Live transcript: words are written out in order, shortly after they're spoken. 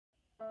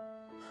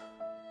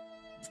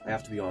I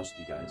have to be honest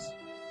with you guys.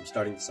 I'm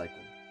starting to cycle.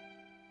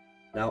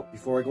 Now,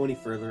 before I go any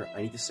further,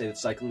 I need to say that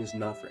cycling is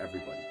not for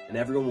everybody, and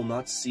everyone will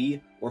not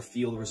see or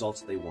feel the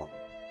results they want.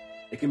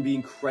 It can be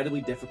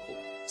incredibly difficult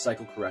to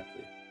cycle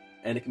correctly,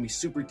 and it can be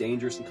super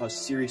dangerous and cause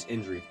serious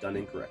injury if done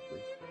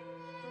incorrectly.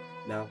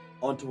 Now,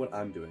 on to what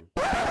I'm doing.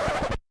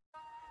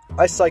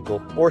 I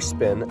cycle, or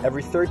spin,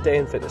 every third day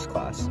in fitness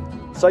class.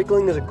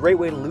 Cycling is a great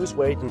way to lose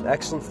weight and an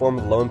excellent form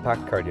of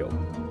low-impact cardio.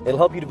 It'll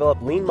help you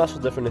develop lean muscle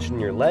definition in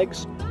your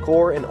legs,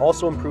 core, and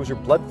also improves your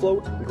blood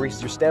flow,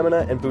 increases your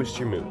stamina, and boosts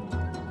your mood.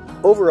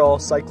 Overall,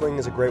 cycling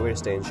is a great way to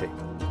stay in shape.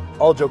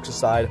 All jokes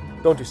aside,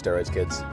 don't do steroids, kids.